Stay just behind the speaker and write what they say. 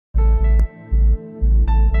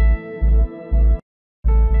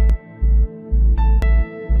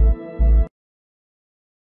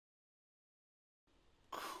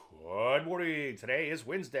Hey, today is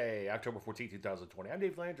Wednesday, October 14th, 2020. I'm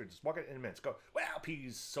Dave Landry. Just market in minutes. Go. Well,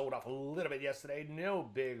 peas sold off a little bit yesterday. No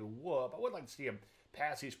big whoop. I would like to see them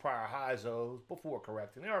pass these prior highs, though, before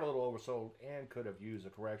correcting. They are a little oversold and could have used a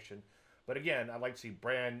correction. But again, I'd like to see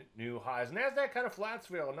brand new highs. NASDAQ kind of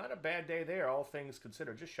flatsville. Not a bad day there, all things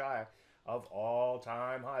considered. Just shy of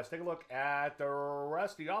all-time highs. Take a look at the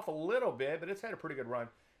Rusty. Off a little bit, but it's had a pretty good run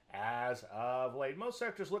as of late. Most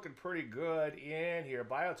sectors looking pretty good in here.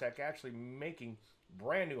 Biotech actually making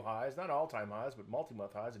brand new highs, not all-time highs, but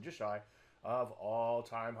multi-month highs, and just shy of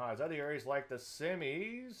all-time highs. Other areas like the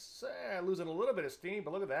semis, losing a little bit of steam,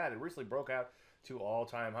 but look at that. It recently broke out to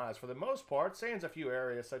all-time highs. For the most part, sans a few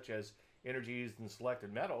areas such as energies and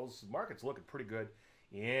selected metals, market's looking pretty good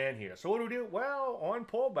in here. So what do we do? Well, on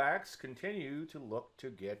pullbacks, continue to look to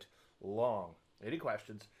get long. Any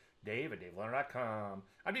questions? Dave at DaveLandry.com.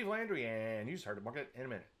 I'm Dave Landry, and you just heard the market in a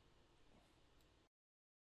minute.